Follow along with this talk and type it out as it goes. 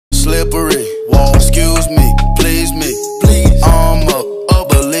slippery. Whoa, excuse me, please me, please.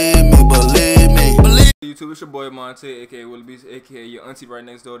 Believe me, believe me. YouTube, it's your boy Monte, aka Willie Beast, aka your auntie right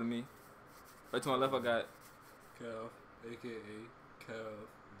next door to me. Right to my left, I got Kev, aka Kev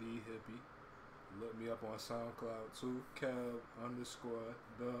the Hippie. Look me up on SoundCloud too. Kev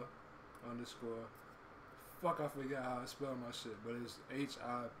 _the_. Fuck, I forget how I spell my shit, but it's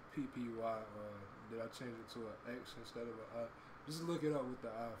HIPPY. Did I change it to an X instead of an I? Just look it up with the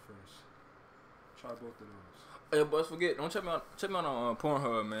I first. Try both of those. Hey, boys, forget, don't check me out on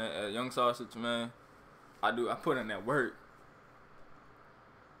Pornhub, man, at Young Sausage, man. I put in that work.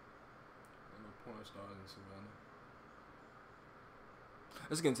 Ain't no porn stars in Savannah.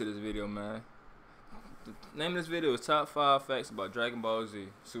 Let's get into this video, man. The name of this video is Top 5 Facts About Dragon Ball Z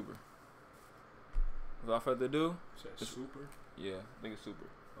Super. Without further ado, Is that Super? Yeah, I think it's Super.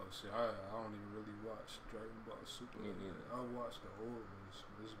 Oh shit, I don't even really watch Dragon Ball Super. Me neither. I watched the old ones.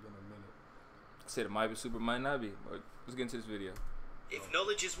 It's been a minute. I said it might be Super, might not be. But let's get into this video. If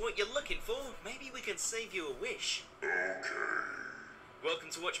knowledge is what you're looking for, maybe we can save you a wish. Okay.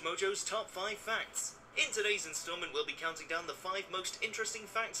 Welcome to Watch Mojo's Top 5 Facts. In today's installment, we'll be counting down the 5 most interesting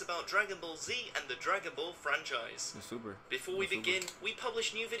facts about Dragon Ball Z and the Dragon Ball franchise. It's Super. Before we begin, we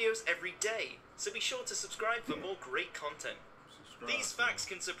publish new videos every day, so be sure to subscribe for more great content. These facts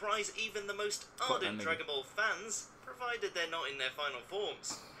can surprise even the most ardent Dragon Ball fans, provided they're not in their final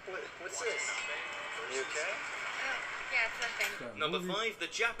forms. What's this? Are you okay? Yeah, it's nothing. Number 5, the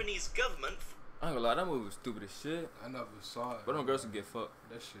Japanese government... I ain't gonna lie, that movie was stupid as shit. I never saw it. But them girls can get fucked.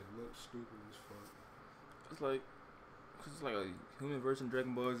 That shit looks stupid as fuck. It's like a human version of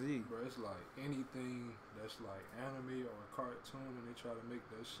Dragon Ball Z. Bro, it's like anything that's like anime or cartoon, and they try to make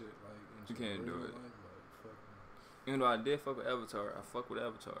that shit like into You can't do real it. life, like, fuck no. Even though I did fuck with Avatar, I fuck with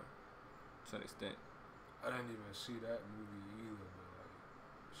Avatar to an extent. I didn't even see that movie either, but like,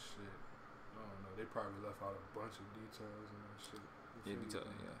 shit, I don't know. They probably left out a bunch of details and that shit. Yeah, details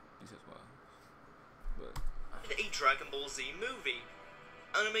wild. But A Dragon Ball Z movie.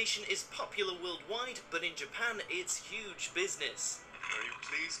 Animation is popular worldwide, but in Japan it's huge business. Are you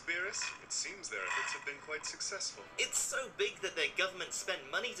pleased, Beerus? It seems their efforts have been quite successful. It's so big that their government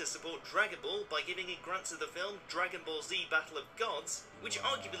spent money to support Dragon Ball by giving a grant to the film Dragon Ball Z Battle of Gods, which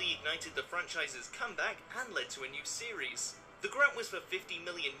arguably ignited the franchise's comeback and led to a new series. The grant was for 50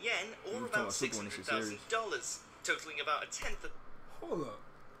 million yen, or about $600,000, totaling about a tenth of... Hold up.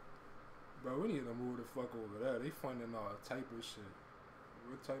 Bro, we need to move the fuck over there. They funding all type of shit.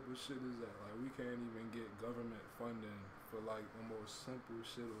 What type of shit is that? Like, we can't even get government funding for like the most simple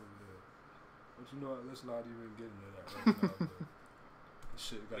shit over there. But you know what? Let's not even get into that right now. But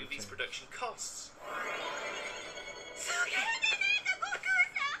shit gotta Movie's change. production costs.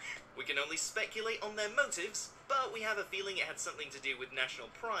 We can only speculate on their motives, but we have a feeling it had something to do with national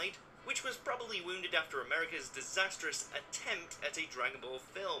pride, which was probably wounded after America's disastrous attempt at a Dragon Ball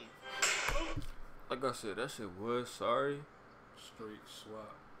film. like I said, that shit was sorry. Straight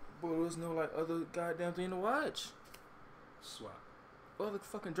swap. But there was no like other goddamn thing to watch. Swap. What other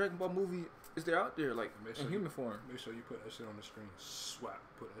fucking Dragon Ball movie is there out there, like Make in sure human form? Make sure you put that shit on the screen. Swap.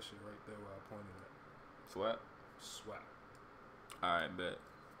 Put that shit right there where I pointed at. Swap. Swap. Alright, bet.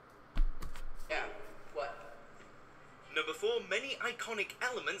 Yeah. What? Number 4, many iconic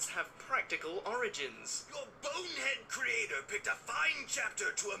elements have practical origins. Your bonehead creator picked a fine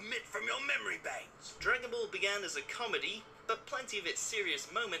chapter to omit from your memory banks. Dragon Ball began as a comedy, but plenty of its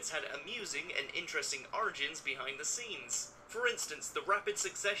serious moments had amusing and interesting origins behind the scenes. For instance, the rapid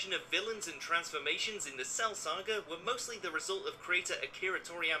succession of villains and transformations in the Cell Saga were mostly the result of creator Akira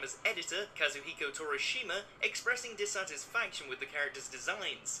Toriyama's editor, Kazuhiko Torishima, expressing dissatisfaction with the character's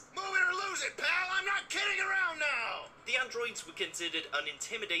designs. Move it or lose it, pal! I'm not kidding around now! The androids were considered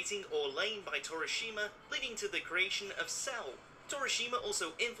unintimidating or lame by Torishima, leading to the creation of Cell. Torishima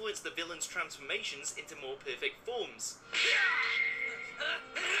also influenced the villains' transformations into more perfect forms.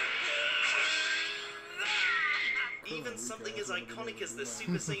 Even something as iconic as the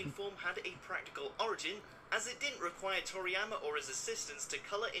Super Saiyan form had a practical origin, as it didn't require Toriyama or his assistants to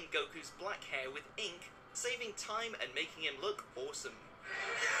colour in Goku's black hair with ink, saving time and making him look awesome.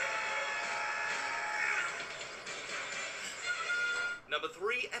 Number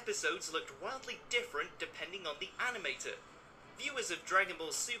 3, episodes looked wildly different depending on the animator. Viewers of Dragon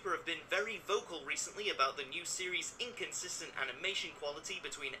Ball Super have been very vocal recently about the new series' inconsistent animation quality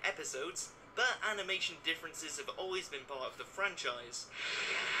between episodes, but animation differences have always been part of the franchise.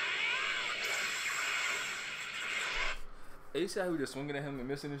 Hey, you see how he was just swinging at him and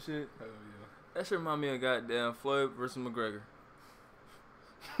missing and shit? Hell yeah. That shit remind me of goddamn Floyd versus McGregor.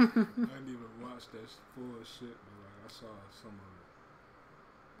 I didn't even watch that full shit, but like I saw some of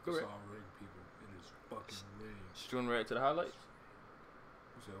it. Correct. It's all rigged, people. It is fucking rigged. Just gonna react to the highlights.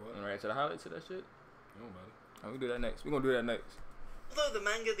 You said what? Gonna react to the highlights of that shit. It don't matter. We do that next. We're gonna do that next. Although the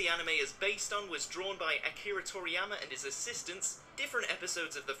manga the anime is based on was drawn by Akira Toriyama and his assistants, different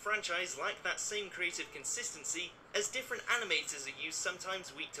episodes of the franchise lack that same creative consistency, as different animators are used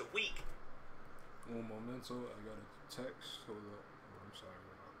sometimes week to week. Un momento, I got a text. Hold up. Oh, I'm sorry.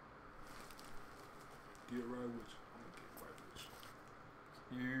 Get right with you. I'm gonna get right with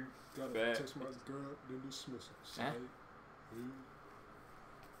you. You gotta Bad. text my girl, then dismiss it. Huh? Say, you.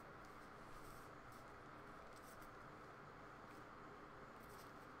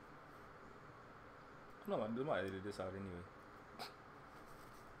 No, I might edit this out anyway.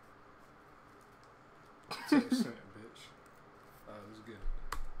 Text sent, bitch. Alright, let's get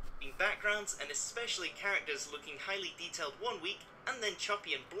it. In backgrounds and especially characters looking highly detailed one week and then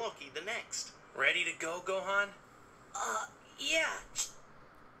choppy and blocky the next. Ready to go, Gohan? Yeah.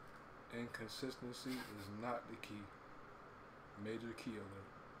 Inconsistency is not the key. Major key alert.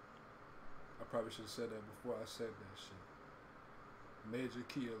 I probably should have said that before I said that shit. Major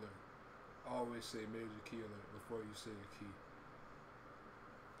key alert. Always say major key alert before you say a key.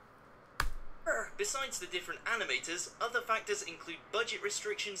 Besides the different animators, other factors include budget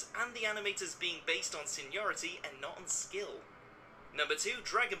restrictions and the animators being based on seniority and not on skill. Number 2,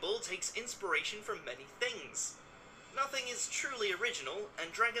 Dragon Ball takes inspiration from many things. Nothing is truly original,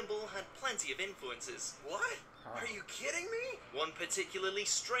 and Dragon Ball had plenty of influences. What? Are you kidding me? One particularly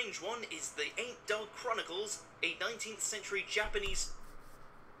strange one is the Eight Dog Chronicles, a 19th century Japanese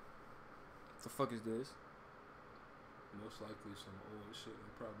The fuck is this? Most likely some old shit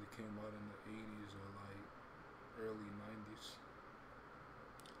that probably came out in the 80s or like early 90s.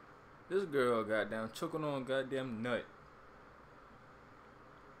 This girl goddamn choking on a goddamn nut.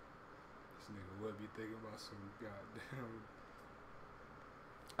 This nigga would be thinking about some goddamn.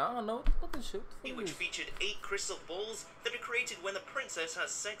 I don't know. What the shit? What the fuck which is? featured 8 crystal balls that are created when the princess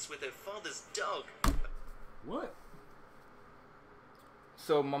has sex with her father's dog. What?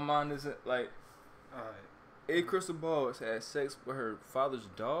 So my mind isn't like Alright. 8 crystal balls had sex with her father's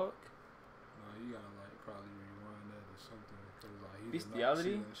dog. No, you gotta like probably rewind that or something because like he Bestiality?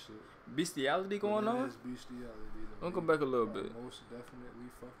 did not see that shit. Bestiality going But it on? is bestiality though. I'll go back a little They are bit. Most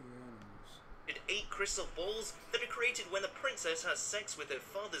definitely fucking animals. 8 crystal balls that are created when the princess has sex with her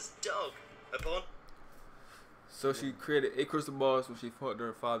father's dog. Upon So she created 8 crystal balls when she fucked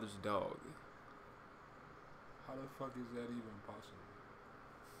her father's dog. How the fuck is that even possible?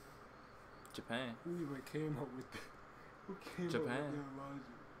 Japan. Who even came up with that? Who came up Japan. with that logic?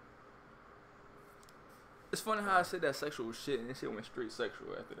 It's funny how I said that sexual shit and that shit went straight sexual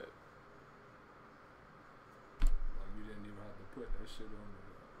after that. Like you didn't even have to put that shit on the.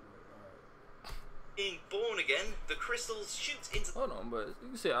 Alright. being born again, the crystals shoot into Hold on, but you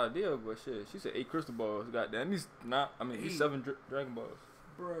can say idea, but shit, she said 8 crystal balls. Goddamn, these not. I mean, these 7 Dragon Balls.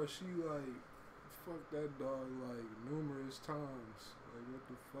 Bro, she like fucked that dog like numerous times. Like what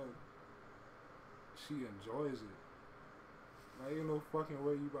the fuck? She enjoys it. Like ain't no fucking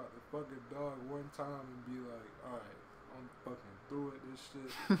way you about to fuck a dog one time and be like, alright, I'm fucking through it, this shit.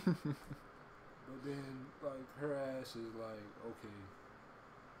 But then like her ass is like, okay,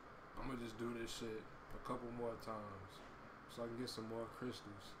 I'm gonna just do this shit a couple more times so I can get some more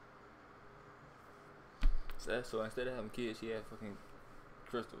crystals. So instead of having kids, she had fucking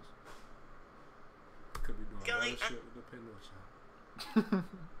crystals. Could be doing Guy, other shit with the Pinocchio.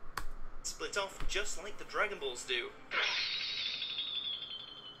 split off just like the Dragon Balls do.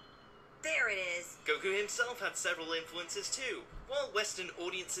 There it is. Goku himself had several influences too. While Western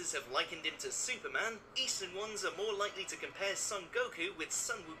audiences have likened him to Superman, Eastern ones are more likely to compare Son Goku with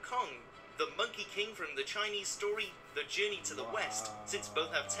Sun Wukong, the Monkey King from the Chinese story The Journey to the West, since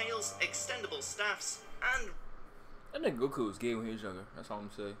both have tails, extendable staffs, and That nigga Goku was gay when he was younger. That's all I'm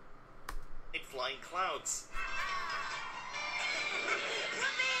saying. flying clouds.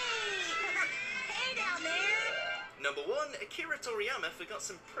 Hey down there. Number 1, Akira Toriyama forgot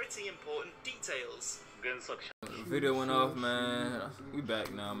some pretty important details. The video went off, man. We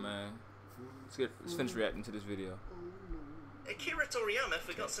back now, man. Let's finish reacting to this video. Akira Toriyama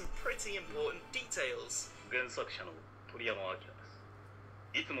forgot some pretty important details. 原作者の鳥山明です。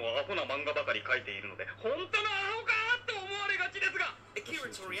いつもアホな漫画ばかり描いているので、本当のアホかと思われがちですが。 Akira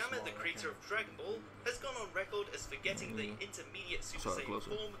Toriyama, the creator of Dragon Ball, has gone on record as forgetting the intermediate Super Sorry, Saiyan closer.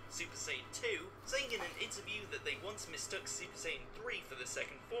 form, Super Saiyan 2, saying in an interview that they once mistook Super Saiyan 3 for the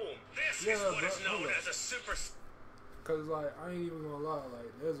second form. This Yeah, is what is but known hold on. as a super. Cause like I ain't even gonna lie,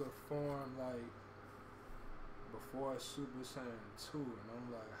 like there's a form like before Super Saiyan 2 and I'm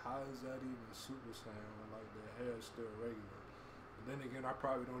like, how is that even Super Saiyan when like the hair is still regular? Then again, I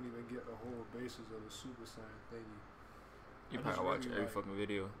probably don't even get the whole basis of the Super Saiyan thingy. You I probably just watch really every like- fucking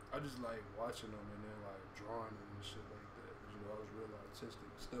video. I just like watching them and then like drawing them and shit like that. You know, I was real artistic.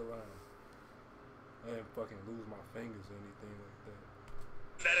 Still am. I didn't fucking lose my fingers or anything like that.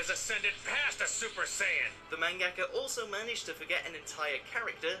 That has ascended past a Super Saiyan. The mangaka also managed to forget an entire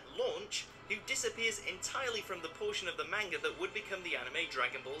character, Launch, who disappears entirely from the portion of the manga that would become the anime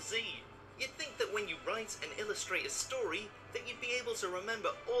Dragon Ball Z. You'd think that when you write and illustrate a story, that you'd be able to remember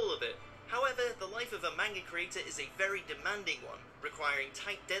all of it. However, the life of a manga creator is a very demanding one, requiring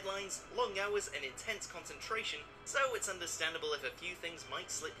tight deadlines, long hours, and intense concentration, so it's understandable if a few things might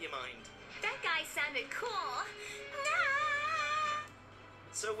slip your mind. That guy sounded cool. Nah.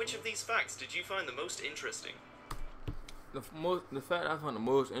 So which of these facts did you find the most interesting? The fact I found the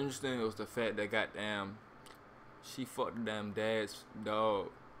most interesting was the fact that goddamn she fucked the damn dad's dog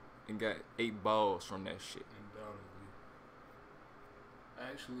and got 8 balls from that shit. Undoubtedly.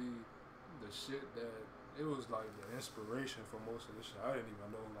 Actually, the shit that it was like the inspiration for most of the shit. I didn't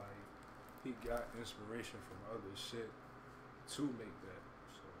even know like he got inspiration from other shit to make that.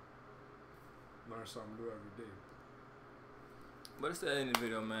 So learn something new every day. But it's the end of the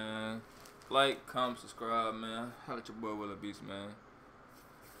video, man. Like, comment, subscribe, man. Holla at your boy Willa Beast, man.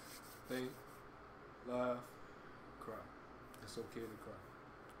 Think, laugh, cry. It's okay to cry.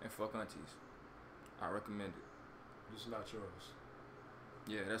 And fuck aunties. I recommend it. It's not yours.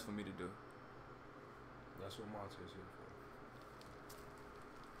 Yeah, that's for me to do. That's what Monte's here for.